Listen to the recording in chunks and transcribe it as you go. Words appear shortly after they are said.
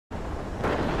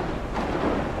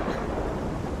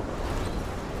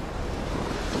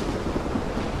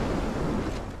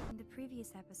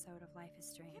episode of Life is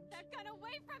Strange. Get that gun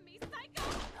away from me, psycho!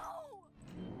 No!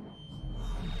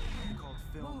 Called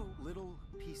film Little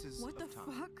Pieces What the of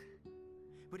Time. fuck?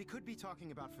 But he could be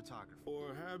talking about photography.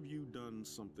 Or have you done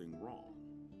something wrong?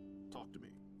 Talk to me.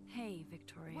 Hey,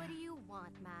 Victoria. What do you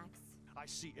want, Max? I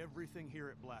see everything here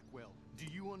at Blackwell. Do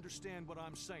you understand what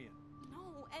I'm saying?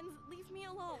 No, and leave me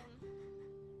alone.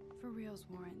 For reals,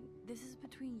 Warren, this is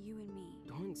between you and me.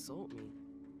 Don't insult me.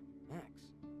 Max,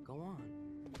 go on.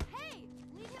 Hey,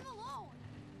 leave him alone!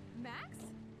 Max?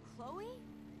 Chloe?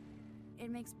 It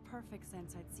makes perfect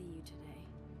sense I'd see you today.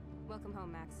 Welcome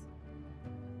home, Max.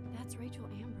 That's Rachel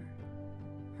Amber.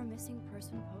 Her missing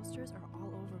person posters are all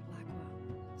over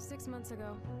Blackwell. 6 months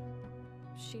ago,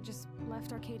 she just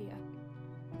left Arcadia.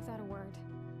 Without a word.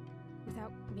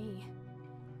 Without me.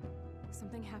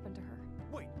 Something happened to her.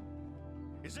 Wait,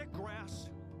 is that grass?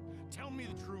 Tell me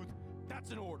the truth.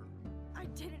 That's an order. I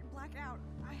didn't black out.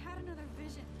 I had another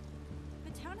vision.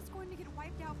 The town is going to get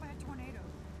wiped out by a tornado.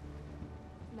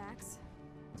 Max,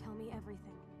 tell me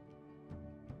everything.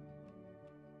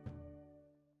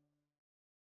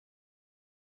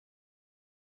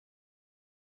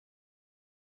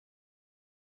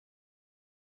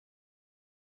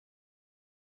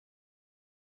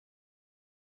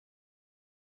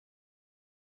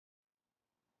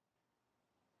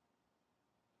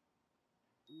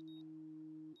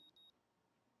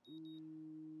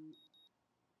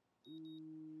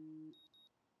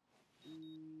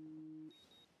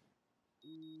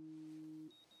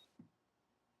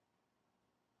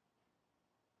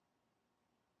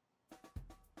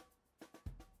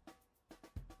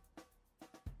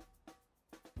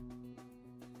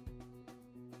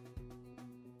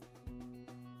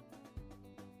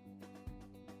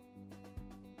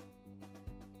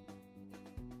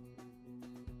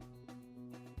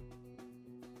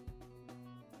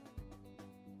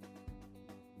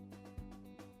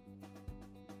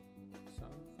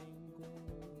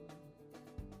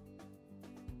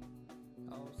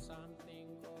 Something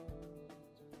good.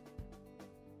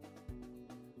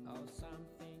 Oh,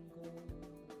 something good.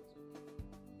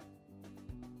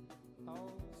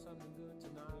 Oh, something good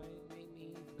tonight. Make me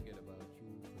forget about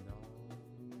you for now.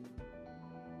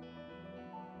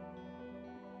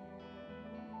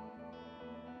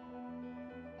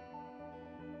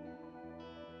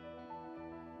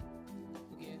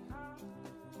 Get high,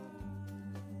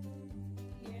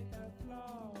 hit the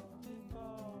floor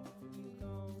before you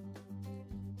go.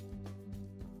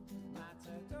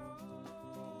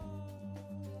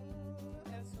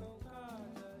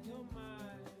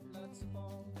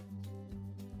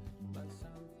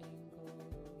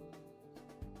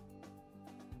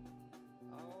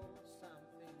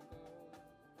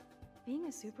 Being a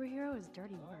superhero is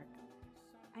dirty work.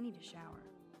 I need a shower.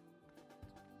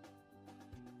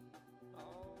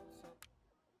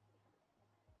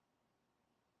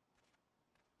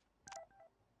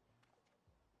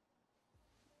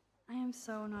 I am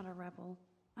so not a rebel.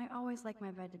 I always like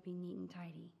my bed to be neat and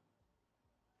tidy.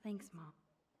 Thanks, Mom.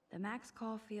 The Max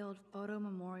Caulfield Photo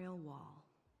Memorial Wall.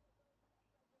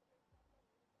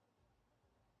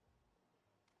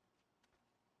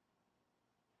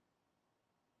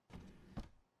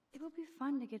 It would be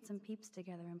fun to get some peeps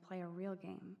together and play a real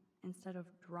game instead of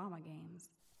drama games.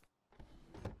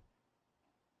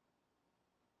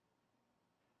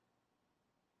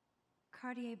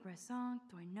 Cartier-Bresson,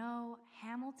 Doisneau,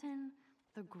 Hamilton,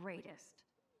 the greatest.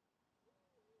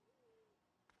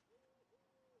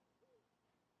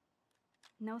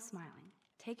 No smiling.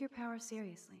 Take your power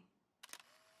seriously.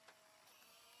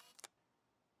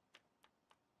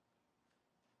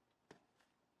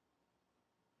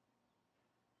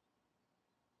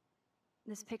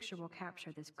 This picture will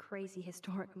capture this crazy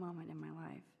historic moment in my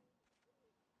life.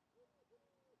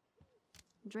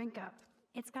 Drink up.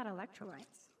 It's got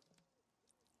electrolytes.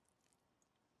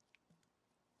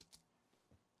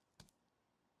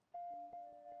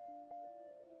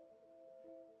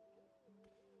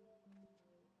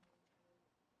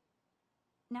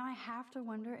 Now I have to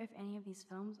wonder if any of these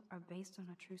films are based on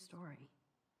a true story.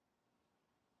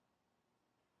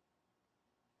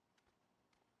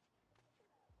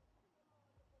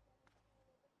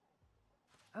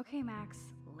 Okay, Max,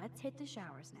 let's hit the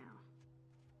showers now.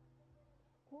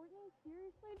 Courtney,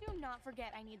 seriously? Do not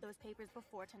forget I need those papers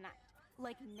before tonight.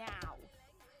 Like now.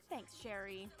 Thanks,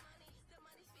 Sherry.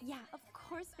 Yeah, of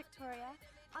course, Victoria.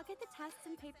 I'll get the tests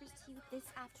and papers to you this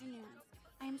afternoon.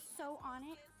 I am so on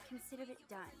it. Consider it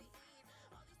done.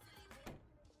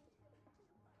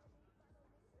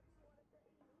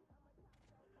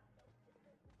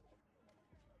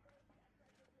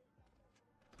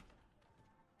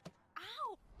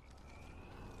 Ow!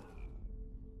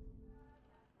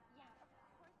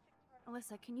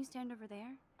 Alyssa, can you stand over there?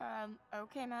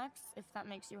 Okay, Max, if that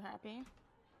makes you happy.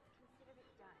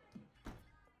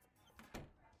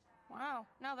 Wow,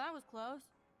 now that was close.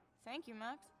 Thank you,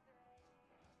 Max.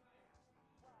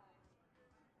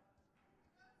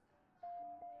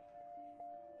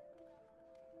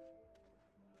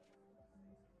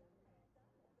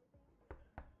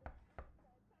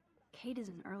 Kate is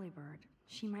an early bird.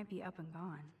 She might be up and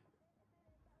gone.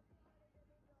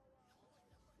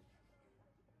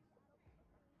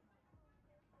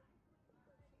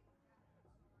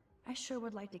 I sure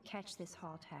would like to catch this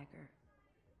hall tagger.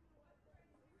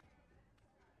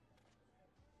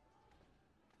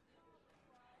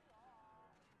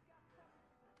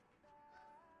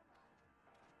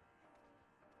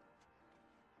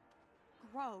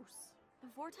 Gross. The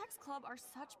Vortex Club are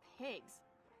such pigs.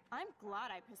 I'm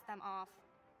glad I pissed them off.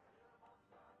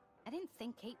 I didn't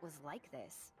think Kate was like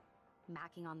this.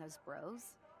 Macking on those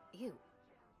bros? Ew.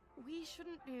 We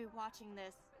shouldn't be watching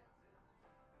this.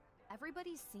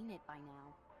 Everybody's seen it by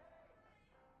now.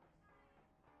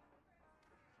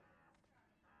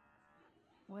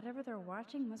 Whatever they're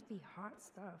watching must be hot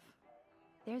stuff.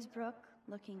 There's Brooke,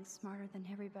 looking smarter than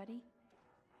everybody.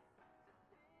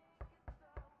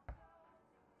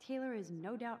 Taylor is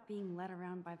no doubt being led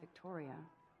around by Victoria,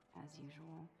 as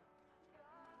usual.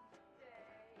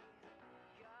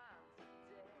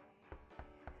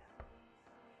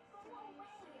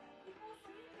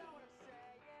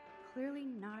 Clearly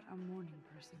not a morning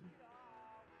person.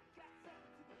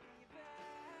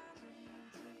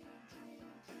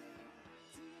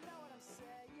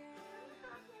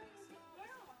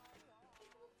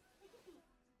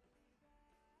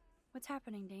 What's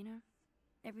happening, Dana?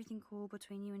 Everything cool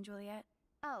between you and Juliet?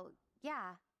 Oh,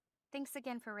 yeah. Thanks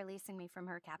again for releasing me from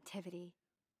her captivity.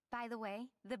 By the way,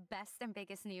 the best and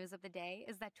biggest news of the day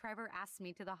is that Trevor asked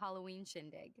me to the Halloween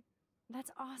shindig.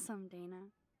 That's awesome, Dana.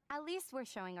 At least we're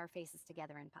showing our faces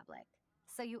together in public,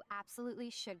 so you absolutely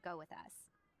should go with us.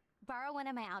 Borrow one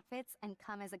of my outfits and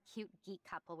come as a cute geek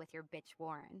couple with your bitch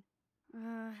Warren.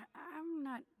 I'm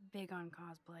not big on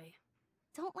cosplay.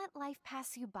 Don't let life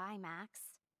pass you by, Max.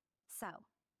 So,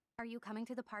 are you coming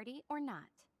to the party or not?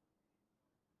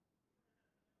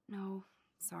 No,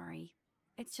 sorry.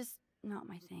 It's just not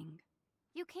my thing.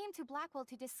 You came to Blackwell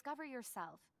to discover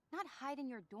yourself, not hide in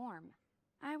your dorm.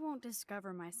 I won't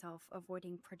discover myself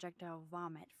avoiding projectile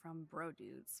vomit from bro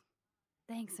dudes.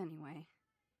 Thanks anyway.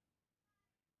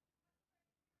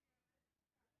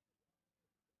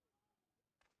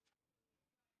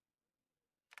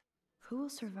 Who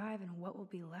will survive and what will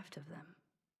be left of them?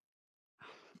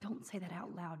 Don't say that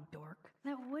out loud, dork.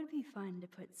 That would be fun to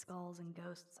put skulls and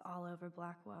ghosts all over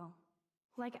Blackwell.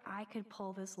 Like I could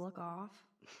pull this look off.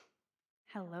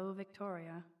 Hello,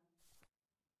 Victoria.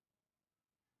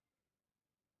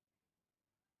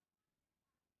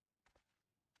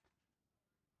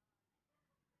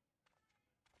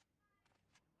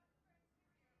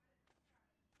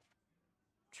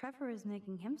 Trevor is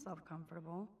making himself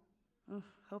comfortable. Ugh,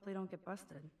 hope they don't get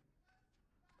busted.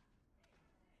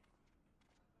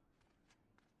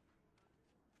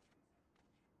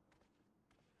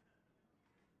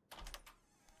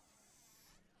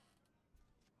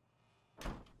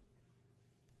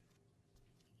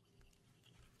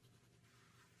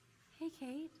 Hey,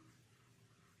 Kate.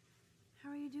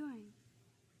 How are you doing?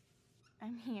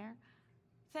 I'm here.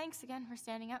 Thanks again for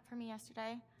standing up for me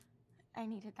yesterday. I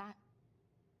needed that.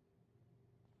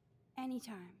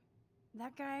 Anytime.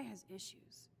 That guy has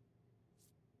issues.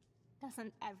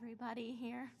 Doesn't everybody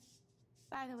here?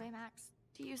 By the way, Max,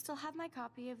 do you still have my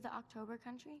copy of the October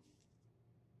Country?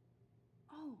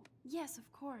 Oh, yes,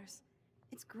 of course.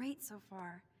 It's great so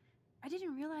far. I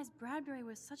didn't realize Bradbury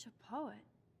was such a poet.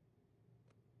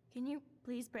 Can you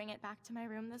please bring it back to my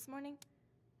room this morning?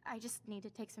 I just need to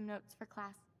take some notes for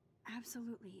class.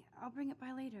 Absolutely. I'll bring it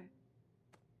by later.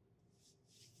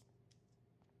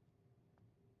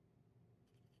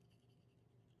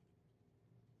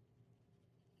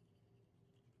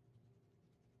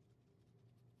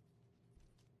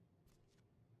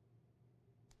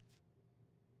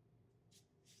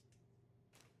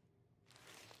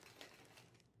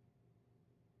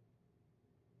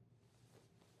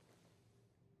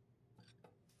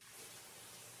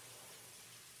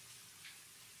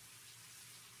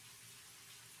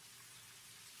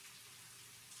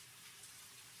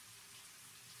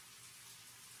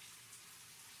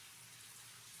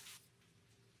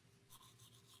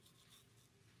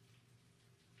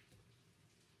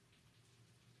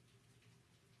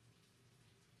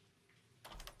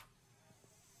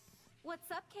 What's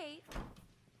up, Kate?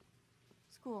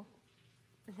 School.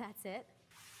 That's it?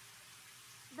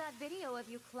 That video of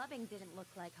you clubbing didn't look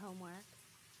like homework.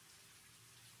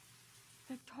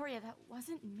 Victoria, that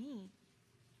wasn't me.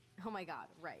 Oh my god,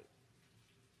 right.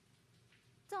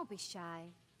 Don't be shy.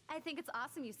 I think it's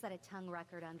awesome you set a tongue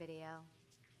record on video.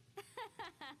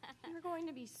 You're going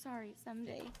to be sorry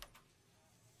someday.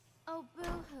 Oh,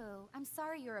 boo-hoo. I'm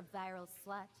sorry you're a viral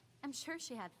slut. I'm sure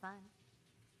she had fun.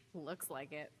 Looks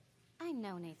like it. I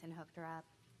know Nathan hooked her up.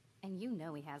 And you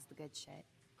know he has the good shit.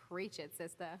 Preach it,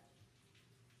 sister.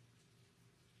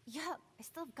 Yuck, I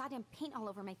still have goddamn paint all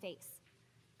over my face.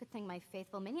 Good thing my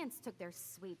faithful minions took their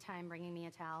sweet time bringing me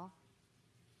a towel.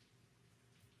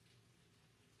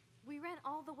 We ran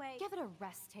all the way. Give it a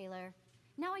rest, Taylor.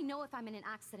 Now I know if I'm in an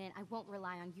accident, I won't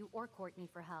rely on you or Courtney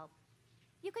for help.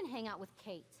 You can hang out with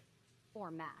Kate. Or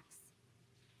Max.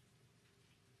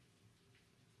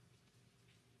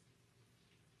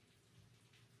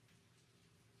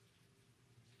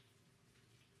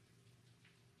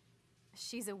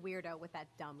 She's a weirdo with that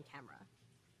dumb camera.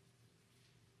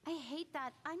 I hate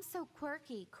that I'm so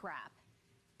quirky crap.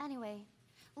 Anyway,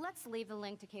 let's leave the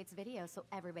link to Kate's video so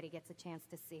everybody gets a chance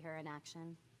to see her in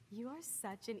action. You are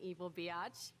such an evil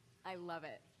biatch. I love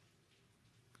it.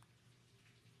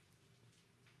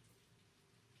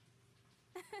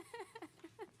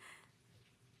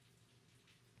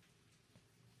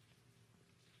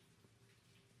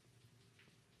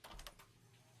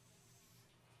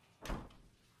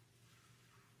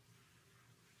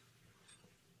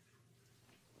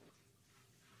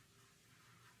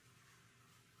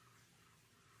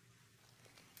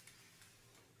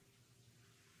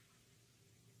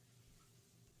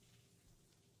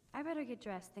 I better get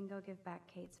dressed and go give back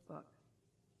Kate's book.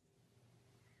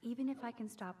 Even if I can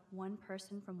stop one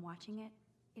person from watching it,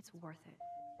 it's worth it.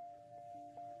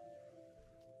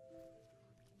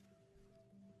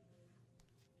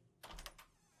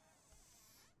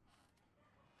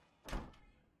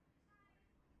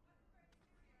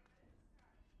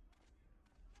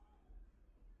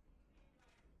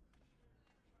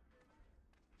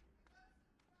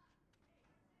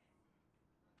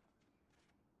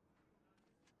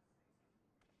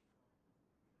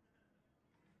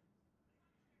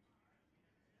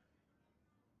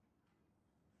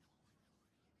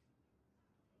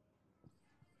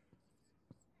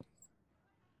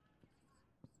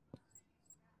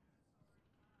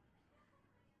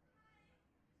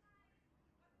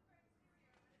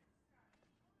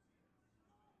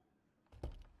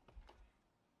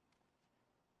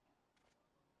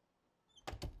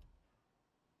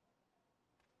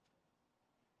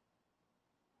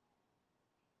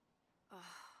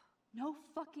 No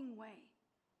fucking way.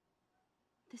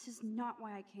 This is not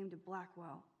why I came to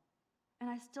Blackwell. And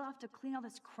I still have to clean all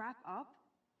this crap up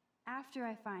after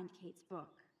I find Kate's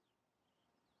book.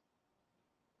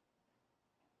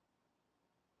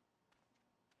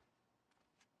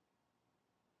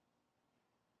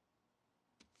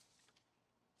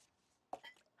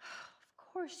 Of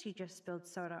course she just spilled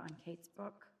soda on Kate's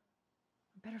book.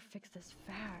 I better fix this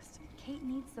fast. Kate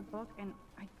needs the book, and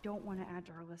I don't want to add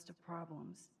to her list of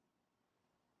problems.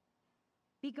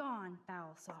 Be gone,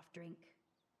 foul soft drink.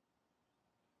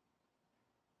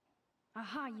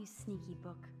 Aha, you sneaky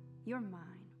book. You're mine.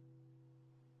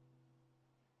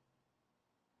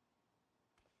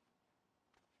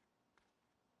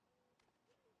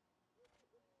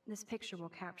 This picture will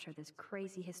capture this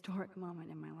crazy historic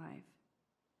moment in my life.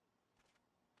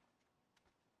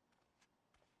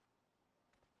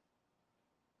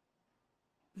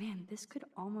 Man, this could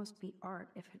almost be art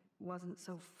if it wasn't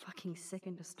so fucking sick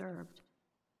and disturbed.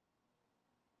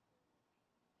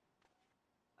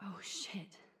 Oh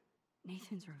shit.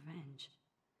 Nathan's revenge.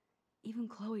 Even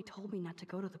Chloe told me not to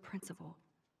go to the principal.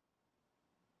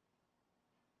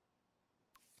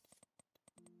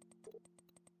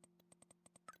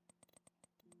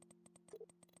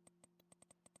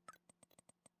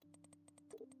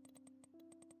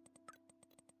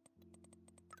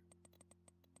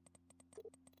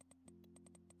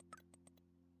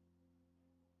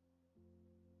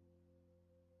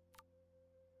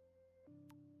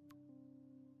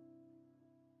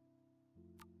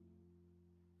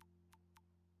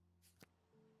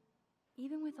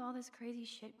 Even with all this crazy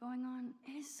shit going on,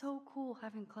 it is so cool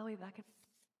having Chloe back in.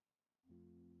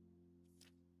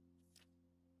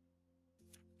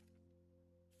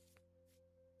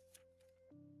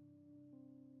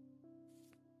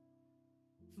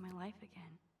 My life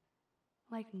again.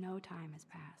 Like no time has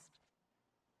passed.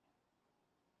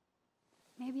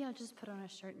 Maybe I'll just put on a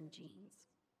shirt and jeans.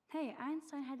 Hey,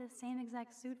 Einstein had the same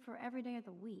exact suit for every day of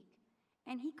the week,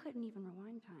 and he couldn't even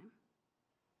rewind time.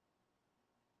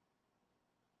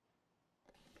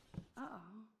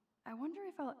 Uh-oh. I wonder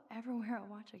if I'll ever wear a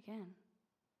watch again.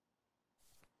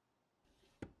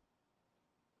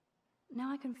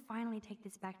 Now I can finally take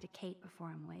this back to Kate before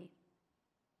I'm late.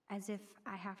 As if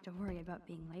I have to worry about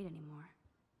being late anymore.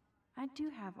 I do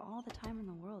have all the time in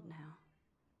the world now.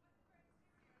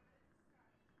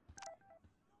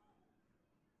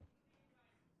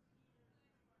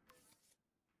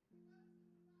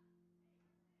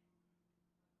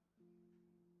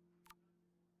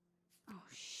 Oh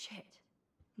shit.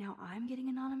 Now I'm getting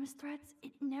anonymous threats?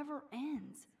 It never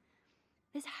ends.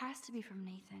 This has to be from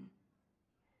Nathan.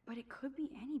 But it could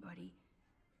be anybody.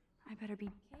 I better be...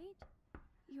 Kate?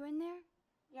 You in there?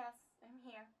 Yes, I'm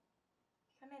here.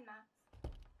 Come in, Max.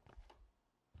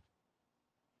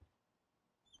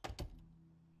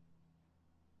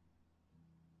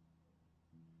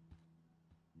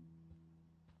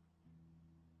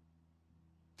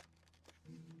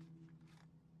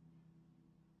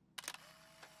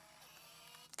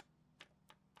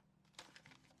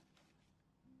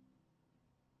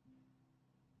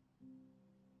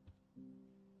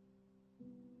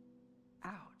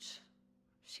 Ouch.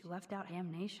 She left out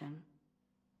damnation.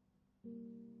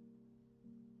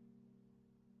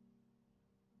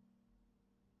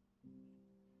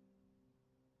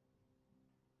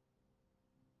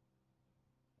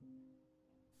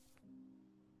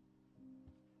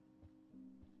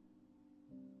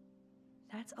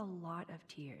 That's a lot of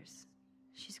tears.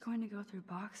 She's going to go through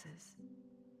boxes.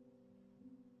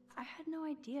 I had no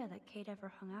idea that Kate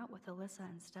ever hung out with Alyssa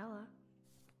and Stella.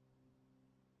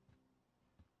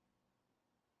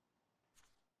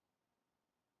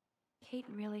 Kate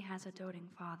really has a doting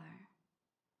father.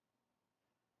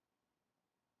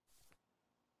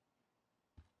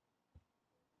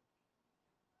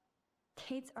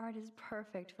 Kate's art is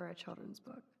perfect for a children's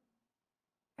book.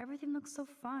 Everything looks so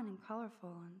fun and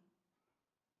colorful and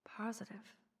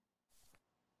positive.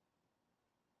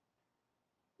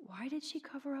 Why did she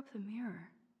cover up the mirror?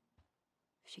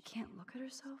 She can't look at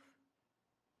herself?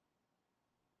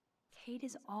 Kate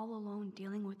is all alone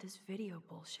dealing with this video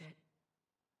bullshit.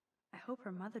 I hope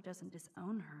her mother doesn't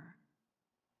disown her.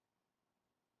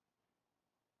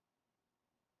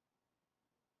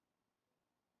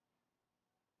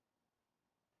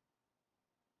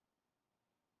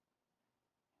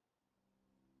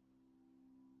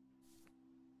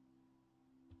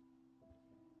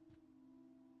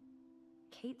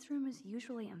 Kate's room is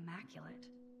usually immaculate.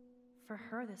 For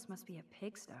her, this must be a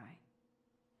pigsty.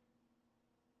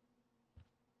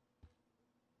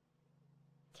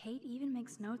 Kate even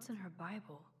makes notes in her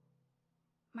Bible.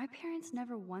 My parents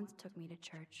never once took me to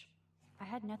church. I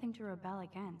had nothing to rebel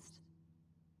against.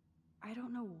 I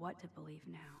don't know what to believe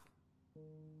now.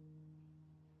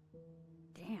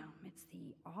 Damn, it's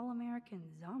the all-American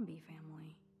zombie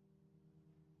family.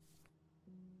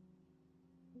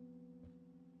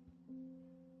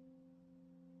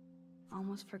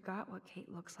 Almost forgot what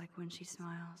Kate looks like when she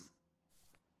smiles.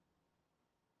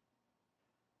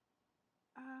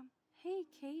 Hey,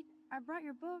 Kate, I brought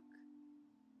your book.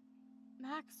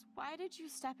 Max, why did you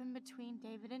step in between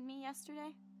David and me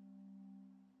yesterday?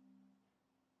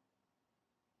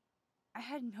 I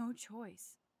had no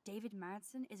choice. David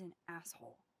Madsen is an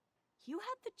asshole. You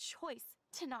had the choice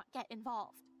to not get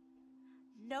involved.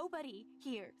 Nobody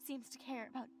here seems to care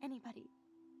about anybody.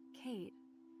 Kate,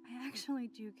 I actually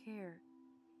do care.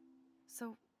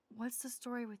 So, what's the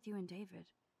story with you and David?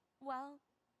 Well,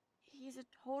 he's a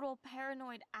total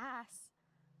paranoid ass.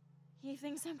 He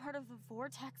thinks I'm part of the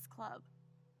Vortex Club.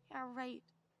 Yeah, right.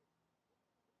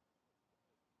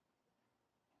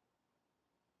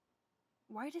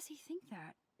 Why does he think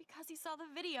that? Because he saw the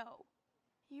video.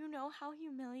 You know how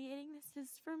humiliating this is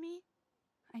for me?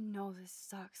 I know this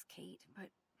sucks, Kate, but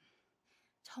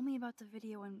tell me about the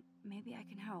video and maybe I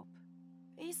can help.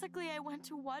 Basically, I went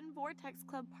to one Vortex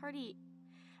Club party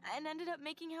and ended up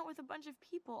making out with a bunch of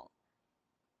people.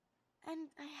 And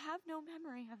I have no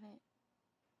memory of it.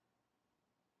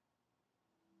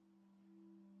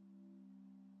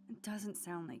 It doesn't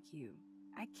sound like you.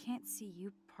 I can't see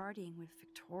you partying with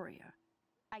Victoria.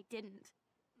 I didn't.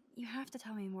 You have to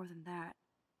tell me more than that.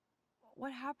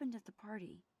 What happened at the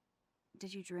party?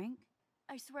 Did you drink?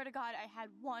 I swear to God, I had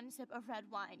one sip of red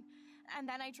wine, and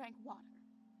then I drank water.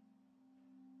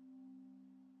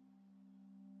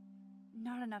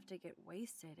 Not enough to get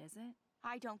wasted, is it?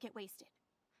 I don't get wasted.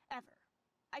 Ever.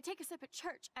 I take a sip at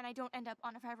church, and I don't end up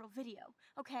on a viral video,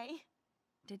 okay?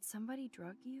 Did somebody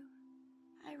drug you?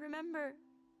 I remember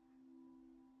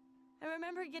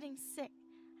getting sick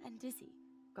and dizzy.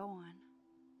 Go on.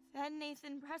 Then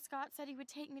Nathan Prescott said he would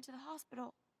take me to the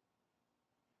hospital.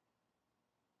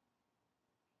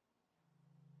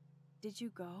 Did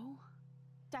you go?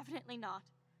 definitely not.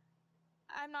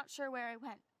 I'm not sure where I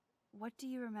went. What do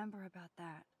you remember about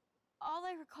that? All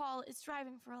I recall is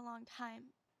driving for a long time.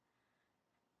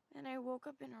 Then I woke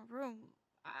up in a room.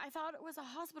 I thought it was a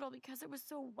hospital because it was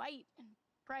so white and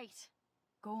bright.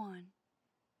 Go on.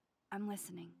 I'm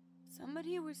listening.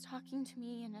 Somebody was talking to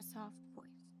me in a soft voice.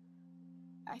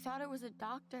 I thought it was a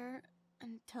doctor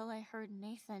until I heard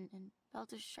Nathan and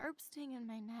felt a sharp sting in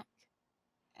my neck.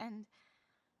 And...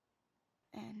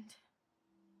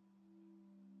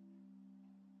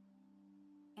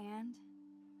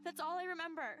 That's all I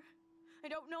remember. I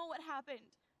don't know what happened.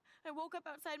 I woke up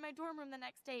outside my dorm room the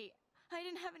next day. I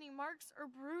didn't have any marks or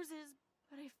bruises,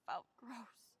 but I felt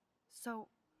gross. So,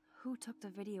 who took the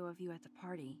video of you at the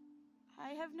party?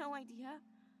 I have no idea.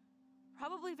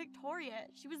 Probably Victoria.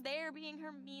 She was there being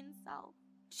her mean self.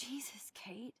 Jesus,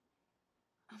 Kate.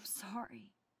 I'm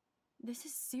sorry. This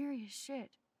is serious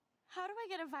shit. How do I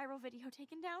get a viral video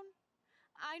taken down?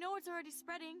 I know it's already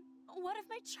spreading. What if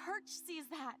my church sees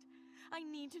that? I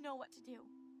need to know what to do.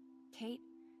 Kate,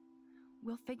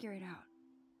 we'll figure it out.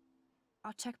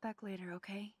 I'll check back later,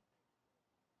 okay?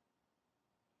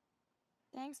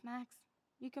 Thanks, Max.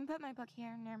 You can put my book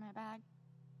here near my bag.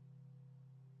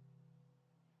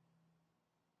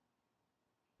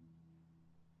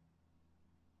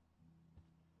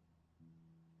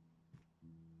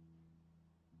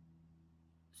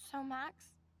 So,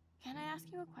 Max, can I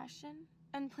ask you a question?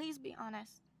 And please be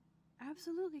honest.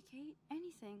 Absolutely, Kate.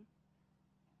 Anything.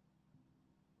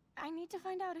 I need to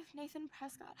find out if Nathan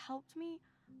Prescott helped me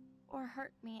or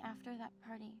hurt me after that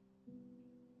party.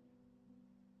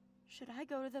 Should I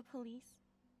go to the police?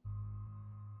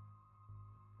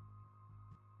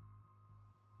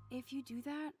 If you do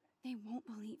that, they won't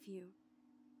believe you.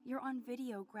 You're on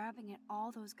video grabbing at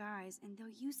all those guys, and they'll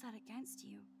use that against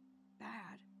you.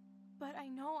 Bad. But I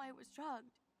know I was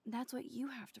drugged. That's what you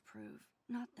have to prove,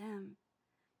 not them.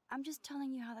 I'm just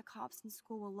telling you how the cops in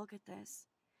school will look at this.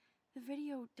 The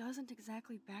video doesn't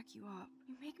exactly back you up.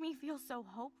 You make me feel so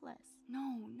hopeless.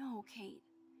 No, Kate.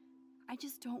 I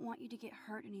just don't want you to get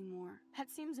hurt anymore.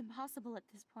 That seems impossible at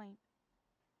this point.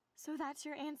 So that's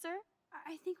your answer?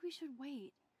 I think we should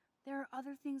wait. There are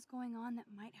other things going on that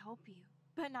might help you.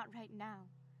 But not right now.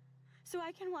 So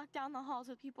I can walk down the halls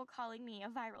with people calling me a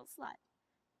viral slut.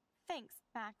 Thanks,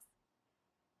 Max.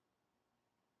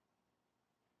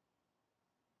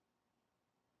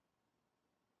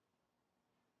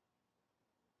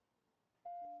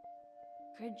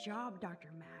 Good job, Dr.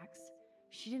 Max.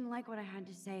 She didn't like what I had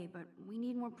to say, but we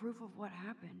need more proof of what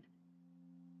happened.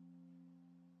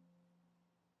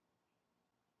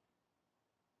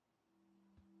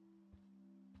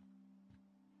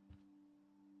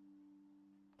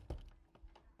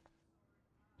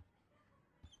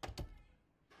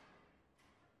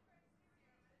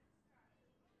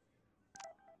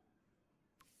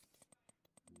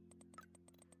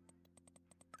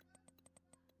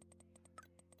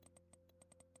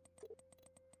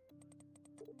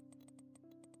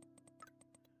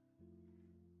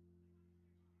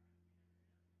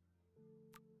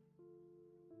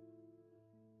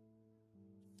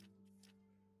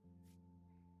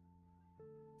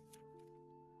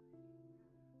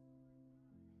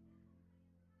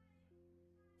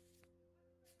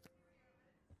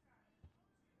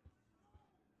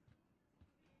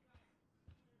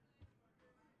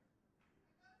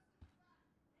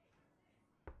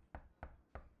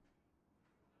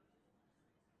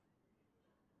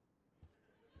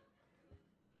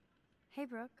 Hey,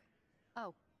 Brooke.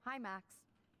 Oh, hi, Max.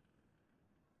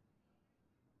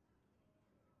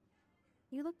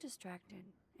 You look distracted.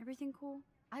 Everything cool?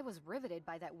 I was riveted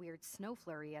by that weird snow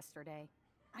flurry yesterday.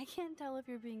 I can't tell if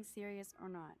you're being serious or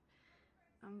not.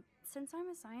 Since I'm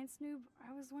a science noob,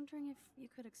 I was wondering if you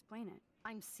could explain it.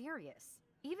 I'm serious.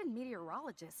 Even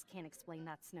meteorologists can't explain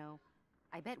that snow.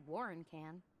 I bet Warren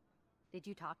can. Did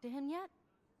you talk to him yet?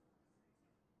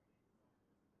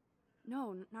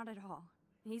 No, not at all.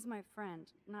 He's my friend,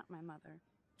 not my mother.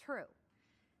 True.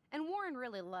 And Warren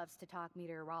really loves to talk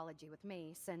meteorology with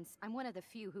me, since I'm one of the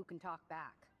few who can talk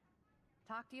back.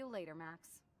 Talk to you later,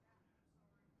 Max.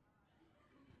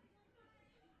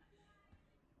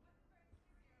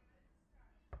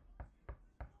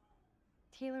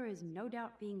 Taylor is no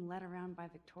doubt being led around by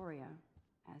Victoria,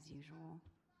 as usual.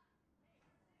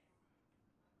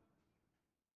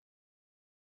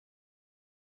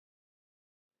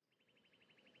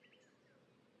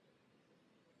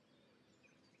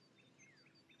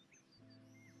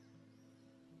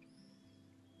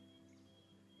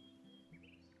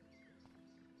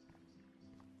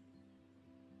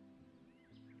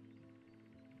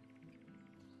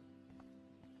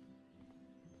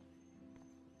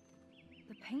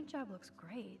 The paint job looks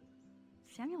great.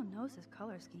 Samuel knows his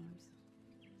color schemes.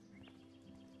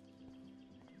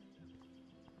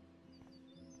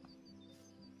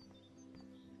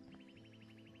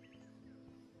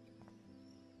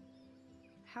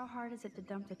 How hard is it to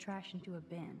dump the trash into a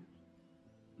bin?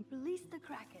 Release the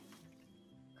Kraken.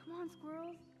 Come on,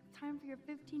 squirrels. Time for your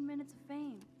 15 minutes of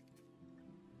fame.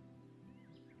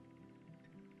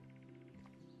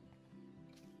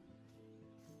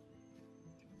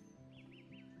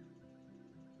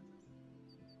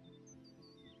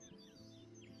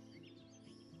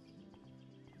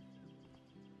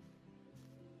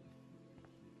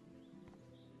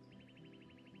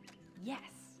 Yes,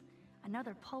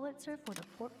 another Pulitzer for the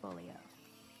portfolio.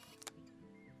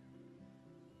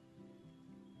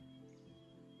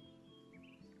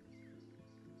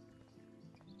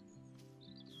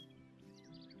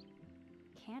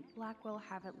 Can't Blackwell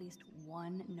have at least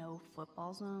one no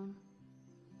football zone?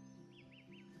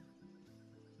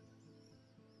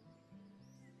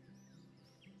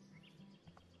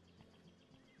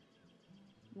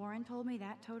 Warren told me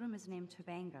that totem is named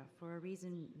Tobanga for a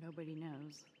reason nobody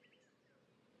knows.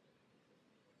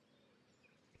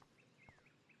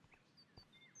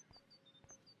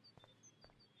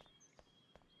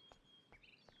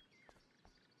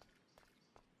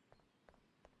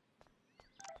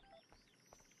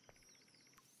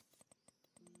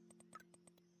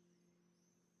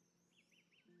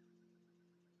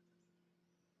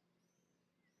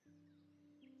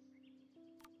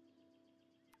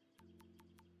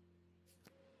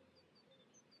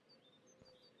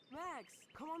 Max,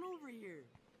 come on over here.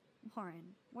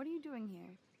 Warren, what are you doing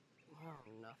here? Well,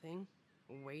 nothing.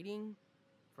 Waiting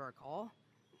for a call?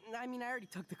 I mean, I already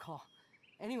took the call.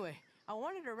 Anyway, I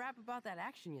wanted to rap about that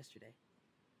action yesterday.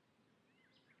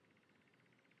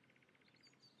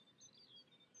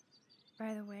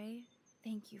 By the way,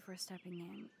 thank you for stepping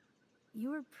in.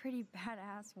 You were pretty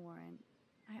badass, Warren.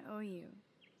 I owe you.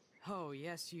 Oh,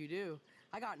 yes, you do.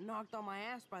 I got knocked on my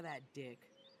ass by that dick.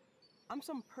 I'm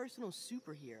some personal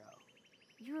superhero.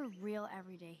 You're a real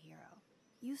everyday hero.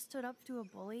 You stood up to a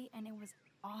bully, and it was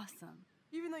awesome.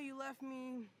 Even though you left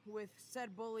me with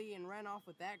said bully and ran off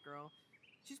with that girl,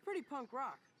 she's pretty punk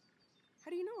rock.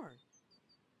 How do you know her?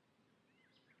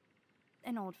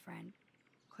 An old friend,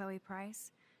 Chloe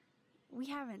Price. We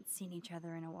haven't seen each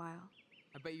other in a while.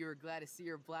 I bet you were glad to see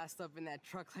her blast up in that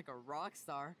truck like a rock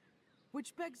star.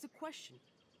 Which begs the question,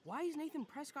 why is Nathan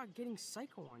Prescott getting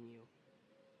psycho on you?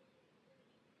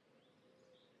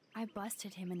 I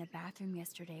busted him in the bathroom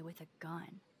yesterday with a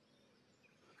gun.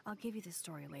 I'll give you the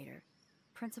story later.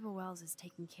 Principal Wells is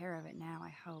taking care of it now, I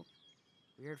hope.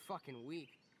 Weird fucking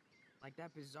week. Like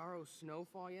that bizarro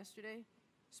snowfall yesterday.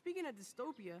 Speaking of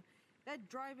dystopia, that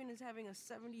drive-in is having a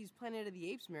 70s Planet of the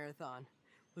Apes marathon.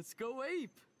 Let's go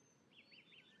ape!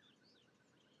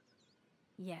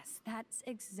 Yes, that's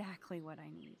exactly what I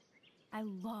need. I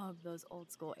love those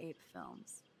old school ape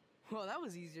films. Well, that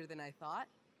was easier than I thought.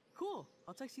 Cool,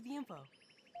 I'll text you the info.